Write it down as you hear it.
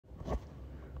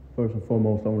First and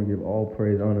foremost, I want to give all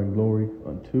praise, honor, and glory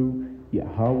unto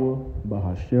Yahweh,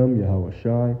 Bahashem, Yahweh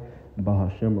Shai,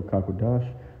 Bahashem Akakodash.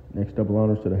 Next, double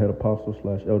honors to the head apostle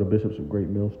 / elder bishops of Great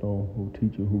Millstone who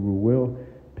teach and who rule well.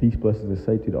 Peace, blessings, and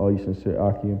safety to all you sincere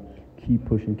Akim. Keep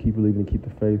pushing, keep believing, and keep the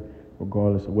faith,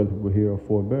 regardless of whether people here or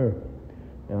forbear.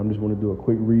 And I'm just going to do a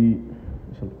quick read,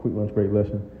 a quick lunch break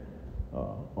lesson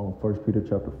on 1 Peter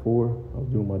chapter 4. I was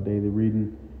doing my daily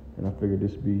reading, and I figured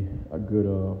this would be a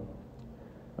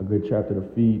good chapter to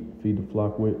feed the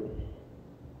flock with,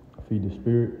 feed the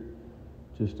spirit.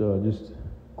 Just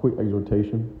quick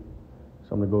exhortation.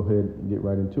 So I'm going to go ahead and get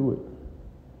right into it.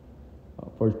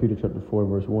 1 Peter chapter 4,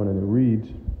 verse 1, and it reads,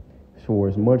 "For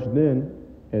as much then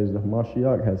as the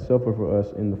Mashiach has suffered for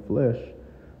us in the flesh,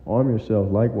 arm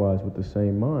yourselves likewise with the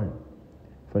same mind.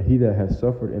 For he that has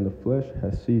suffered in the flesh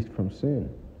has ceased from sin,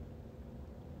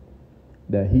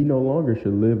 that he no longer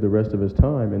should live the rest of his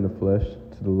time in the flesh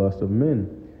to the lust of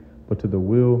men, but to the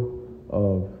will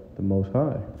of the Most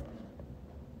High.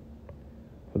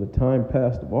 For the time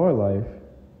past of our life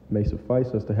may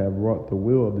suffice us to have wrought the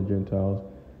will of the Gentiles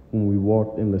when we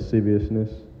walked in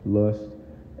lasciviousness, lust,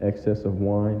 excess of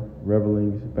wine,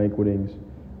 revelings, banquetings,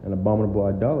 and abominable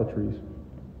idolatries."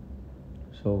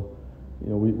 So,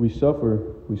 we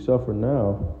suffer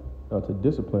now to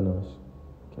discipline us,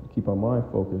 to keep our mind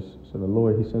focused. So the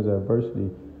Lord, he sends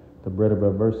adversity, the bread of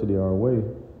adversity our way.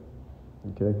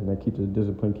 Okay, and that keeps us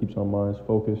disciplined, keeps our minds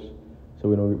focused, so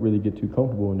we don't really get too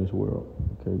comfortable in this world.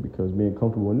 Okay, because being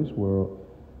comfortable in this world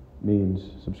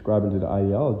means subscribing to the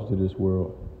ideologies of this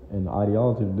world, and the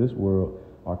ideologies of this world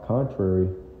are contrary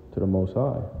to the Most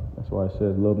High. That's why it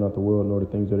says, "Love not the world nor the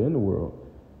things that are in the world."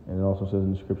 And it also says in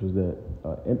the scriptures that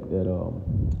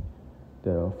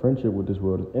friendship with this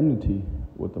world is enmity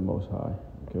with the Most High.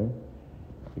 Okay,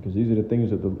 because these are the things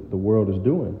that the world is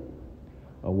doing.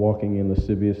 Walking in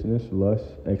lasciviousness,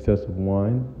 lust, excess of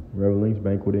wine, revelings,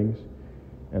 banquetings,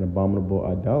 and abominable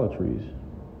idolatries,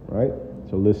 right?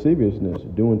 So lasciviousness,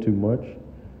 doing too much,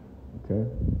 okay?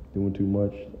 Doing too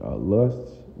much.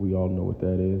 Lusts, we all know what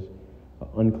that is.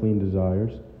 Unclean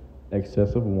desires,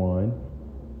 excessive wine,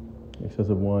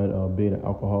 being an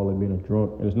alcoholic, being a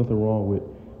drunk. And there's nothing wrong with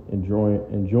enjoying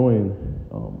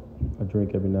a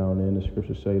drink every now and then. The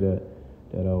scriptures say that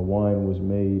wine was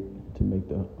made to make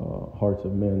the hearts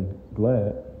of men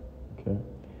glad. Okay,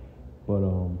 but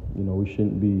we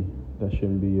shouldn't be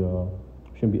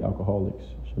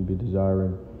alcoholics. Shouldn't be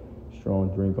desiring strong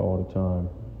drink all the time.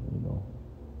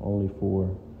 Only for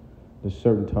the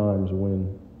certain times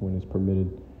when it's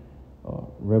permitted.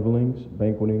 Revelings,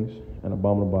 banquetings, and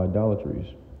abominable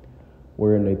idolatries,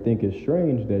 wherein they think it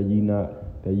strange that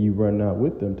you run not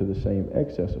with them to the same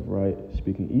excess of right,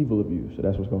 speaking evil of you. So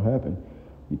that's what's going to happen.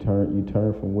 You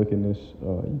turn from wickedness.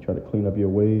 You try to clean up your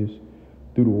ways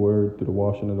through the word, through the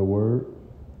washing of the word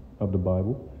of the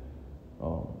Bible.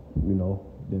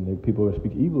 Then people will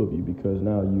speak evil of you because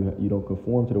now you don't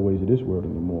conform to the ways of this world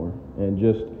anymore. And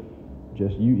just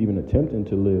you even attempting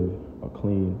to live a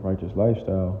clean, righteous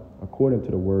lifestyle according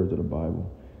to the words of the Bible,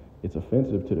 it's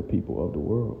offensive to the people of the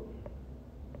world.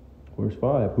 Verse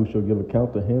 5, "Who shall give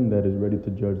account to him that is ready to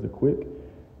judge the quick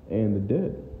and the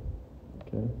dead?"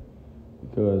 Okay,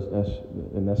 because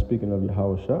that's speaking of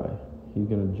Yahweh Shai. He's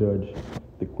going to judge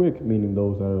the quick, meaning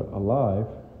those that are alive.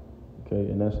 Okay,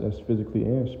 and that's physically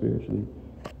and spiritually,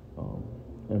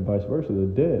 and vice versa. The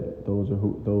dead, those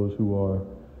who are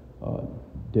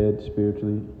dead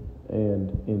spiritually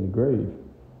and in the grave.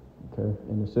 Okay,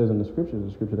 and it says in the scripture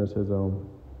that says,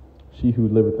 "She who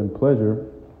liveth in pleasure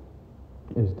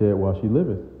is dead while she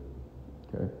liveth."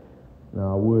 Okay.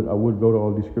 Now I would go to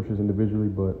all these scriptures individually,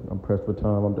 but I'm pressed for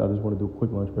time. I just want to do a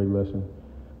quick lunch break lesson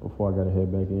before I got to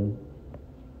head back in.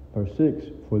 Verse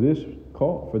 6: For this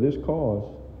cause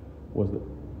was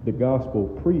the gospel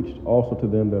preached also to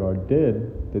them that are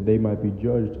dead, that they might be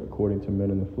judged according to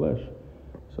men in the flesh.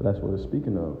 So that's what it's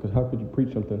speaking of. Because how could you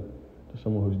preach something to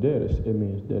someone who's dead? It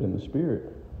means dead in the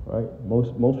spirit, right?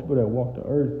 Most people that walk the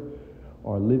earth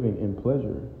are living in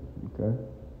pleasure, okay?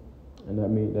 And that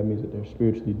means that they're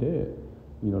spiritually dead.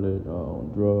 They're on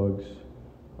drugs,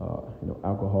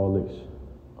 alcoholics,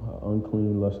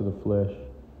 unclean lust of the flesh,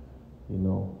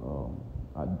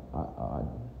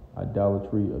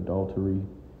 idolatry, adultery,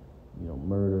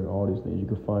 murder, all these things. You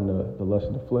can find the lust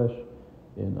of the flesh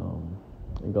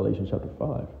in Galatians chapter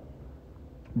 5.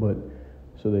 But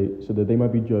so that they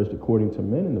might be judged according to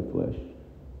men in the flesh,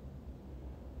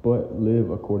 but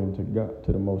live according to God,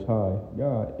 to the Most High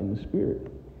God in the Spirit.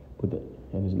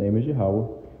 And His name is Yahweh.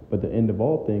 But the end of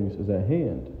all things is at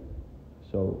hand.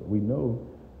 So we know,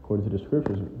 according to the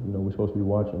scriptures, we're supposed to be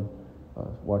watching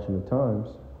the times,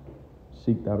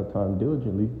 seek out a time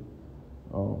diligently,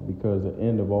 because the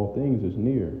end of all things is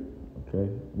near. Okay,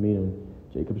 meaning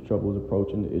Jacob's trouble is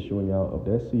approaching, the issuing out of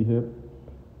that sea hip,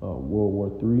 World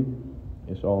War III.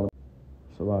 It's all.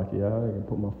 Salaki, I can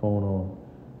put my phone on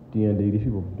DND. These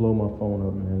people blow my phone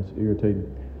up, man. It's irritating.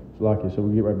 Salaki, so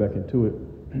we get right back into it.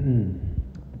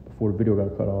 Before the video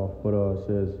got cut off, but it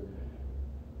says,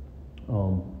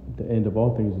 the end of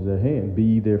all things is at hand. Be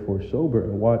ye therefore sober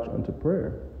and watch unto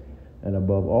prayer. And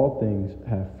above all things,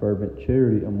 have fervent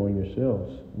charity among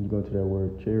yourselves. And you go into that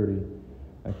word charity.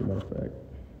 Actually, matter of fact,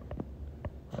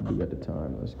 I do got the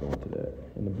time. Let's go into that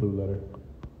in the blue letter.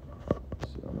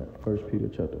 So I'm at 1 Peter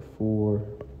chapter 4,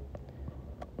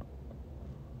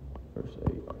 verse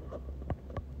 8.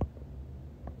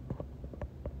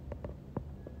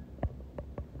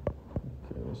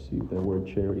 Okay, let's see what that word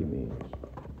charity means.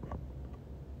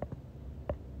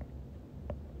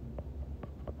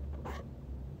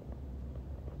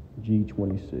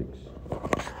 G26.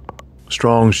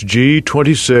 Strong's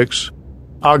G26.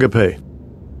 Agape.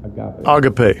 Agape.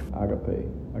 Agape. Agape.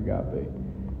 Agape.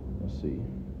 Let's see.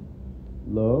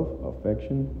 Love,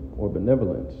 affection, or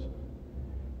benevolence.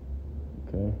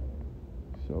 Okay.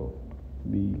 So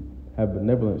have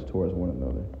benevolence towards one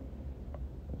another.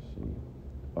 Let's see.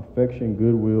 Affection,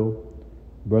 goodwill,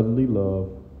 brotherly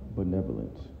love,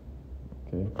 benevolence.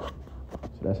 Okay.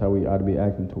 So that's how we ought to be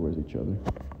acting towards each other.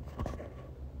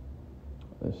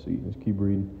 Let's see. Let's keep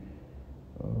reading.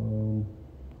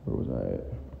 Where was I at?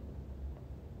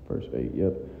 Verse 8.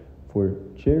 Yep. For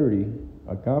charity,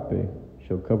 agape,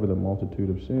 shall cover the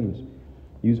multitude of sins.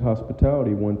 Use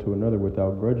hospitality one to another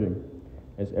without grudging.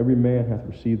 As every man hath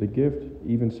received a gift,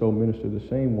 even so minister the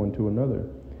same one to another,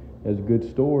 as good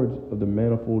stewards of the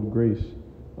manifold grace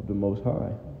of the Most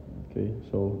High. Okay,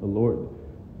 so the Lord,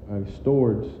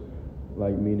 stewards,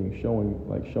 like meaning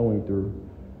showing through.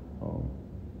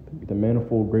 The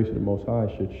manifold grace of the Most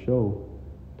High should show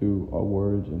through our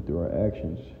words and through our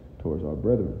actions towards our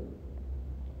brethren.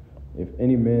 If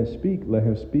any man speak, let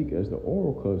him speak as the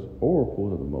oracles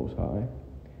of the Most High.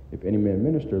 If any man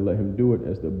minister, let him do it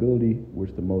as the ability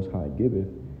which the Most High giveth,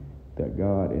 that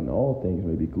God in all things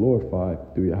may be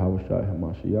glorified through Yahushua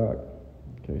HaMashiach.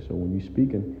 Okay, so when you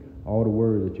speaking, all the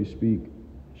words that you speak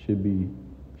should be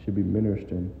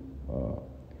ministering.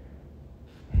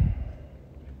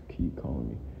 Keep calling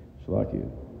me. Shalakia.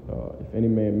 If any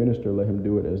man minister, let him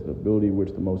do it as the ability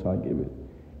which the Most High giveth.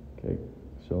 Okay,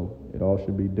 so it all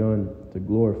should be done to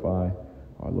glorify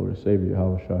our Lord and Savior,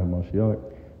 Yahushua HaMashiach,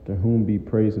 to whom be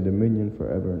praise and dominion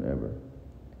forever and ever.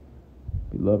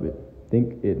 Beloved,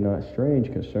 think it not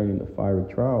strange concerning the fiery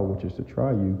trial which is to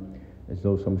try you, as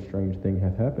though some strange thing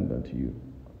hath happened unto you.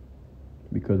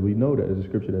 Because we know that there's a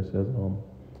scripture that says,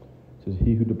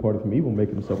 he who departed from evil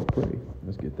maketh himself a prey.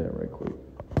 Let's get that right quick.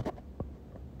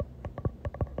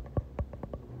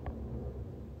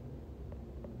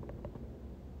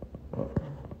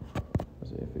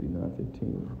 Isaiah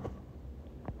 59:15.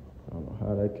 I don't know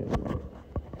how that came out.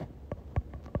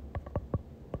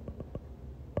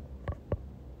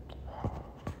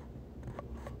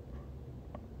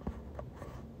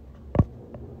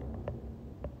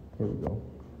 Here we go.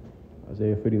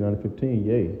 Isaiah 59:15.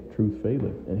 Yea, truth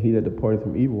faileth, and he that departed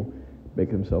from evil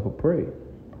maketh himself a prey.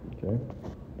 Okay.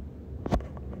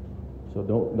 So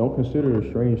don't consider it a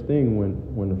strange thing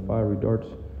when the fiery darts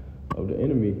of the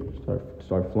enemy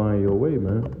start flying your way,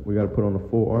 man. We got to put on the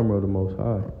full armor of the Most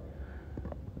High.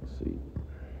 Let's see.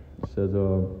 It says,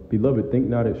 Beloved, think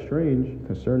not it strange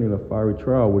concerning the fiery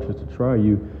trial which is to try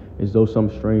you, as though some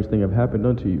strange thing have happened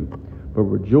unto you. But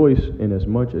rejoice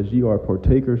inasmuch as ye are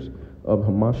partakers of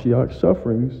Hamashiach's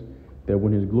sufferings, that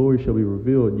when his glory shall be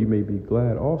revealed, you may be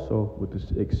glad also with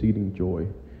this exceeding joy.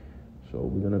 So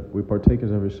we're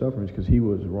partakers of his sufferings because he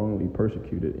was wrongly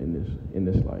persecuted in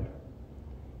this life.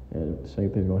 And the same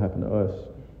thing's going to happen to us.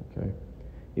 Okay.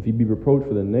 If you be reproached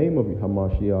for the name of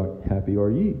Hamashiach, happy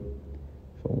are ye.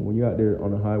 So when you're out there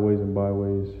on the highways and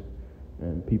byways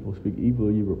and people speak evil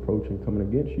of you, reproaching, coming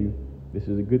against you, this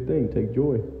is a good thing. Take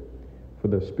joy. For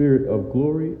the spirit of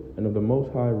glory and of the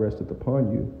Most High resteth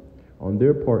upon you. On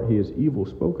their part he is evil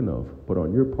spoken of, but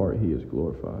on your part he is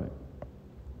glorified.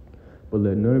 But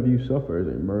let none of you suffer as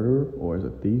a murderer, or as a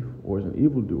thief, or as an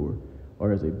evildoer,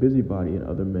 or as a busybody in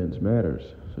other men's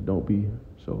matters. So don't be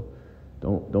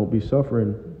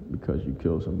suffering because you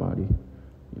kill somebody. You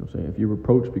know what I'm saying? If you're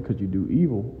reproached because you do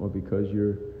evil, or because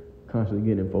you're constantly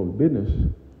getting in folks' business,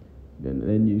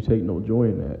 then you take no joy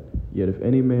in that. Yet if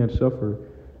any man suffer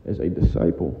as a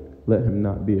disciple, let him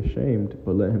not be ashamed,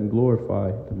 but let him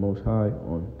glorify the Most High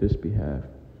on this behalf.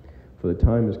 For the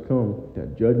time has come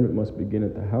that judgment must begin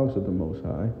at the house of the Most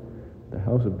High, the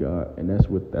house of God, and that's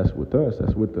with us.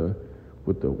 That's with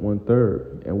with the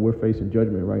 1/3, and we're facing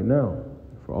judgment right now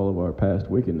for all of our past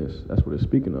wickedness. That's what it's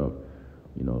speaking of.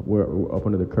 We're up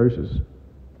under the curses.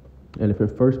 And if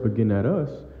it first begin at us,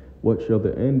 what shall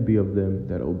the end be of them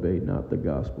that obey not the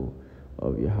gospel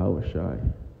of Yahushua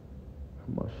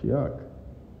Mashiach?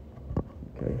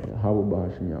 Okay, Yahweh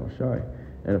Ba'ashem Yahushua.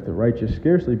 And if the righteous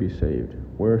scarcely be saved,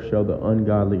 where shall the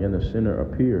ungodly and the sinner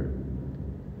appear?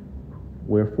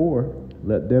 Wherefore,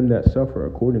 let them that suffer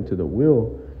according to the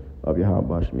will of Yahweh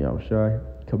Ba'ashem Yahushua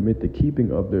commit the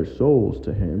keeping of their souls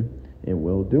to him in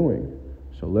well-doing.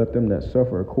 So let them that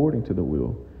suffer according to the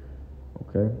will.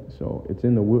 Okay, so it's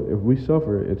in the will. If we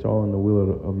suffer, it's all in the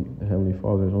will of the Heavenly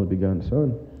Father, His only begotten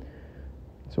Son.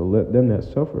 So let them that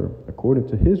suffer according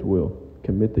to His will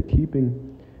commit the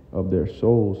keeping of their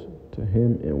souls to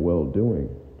Him in well-doing,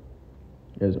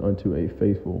 as unto a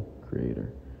faithful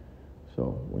Creator.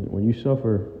 So when you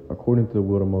suffer according to the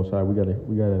will of the Most High, we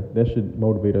gotta. That should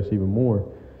motivate us even more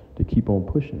to keep on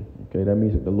pushing. Okay, that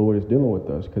means that the Lord is dealing with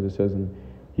us, because it says in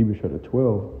Hebrews chapter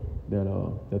 12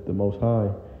 that the Most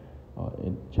High,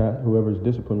 whoever is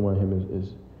disciplined by Him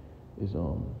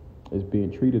is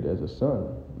being treated as a son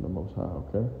of the Most High.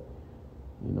 Okay,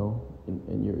 and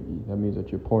that means that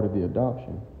you're part of the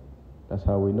adoption. That's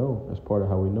how we know. That's part of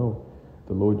how we know. If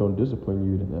the Lord don't discipline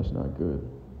you, then that's not good,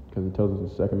 because it tells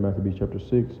us in 2 Maccabees chapter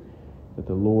 6 that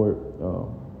the Lord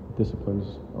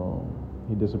disciplines.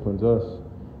 He disciplines us,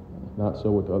 not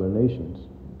so with other nations.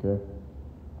 Okay.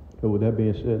 So with that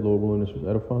being said, Lord willing, this was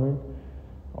edifying.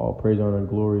 All praise, honor, and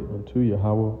glory unto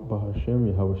Yahweh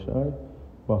Ba'ashem Yahushua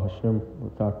Ba'ashem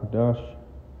Rakakadash,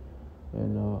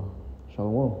 and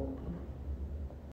Shalom.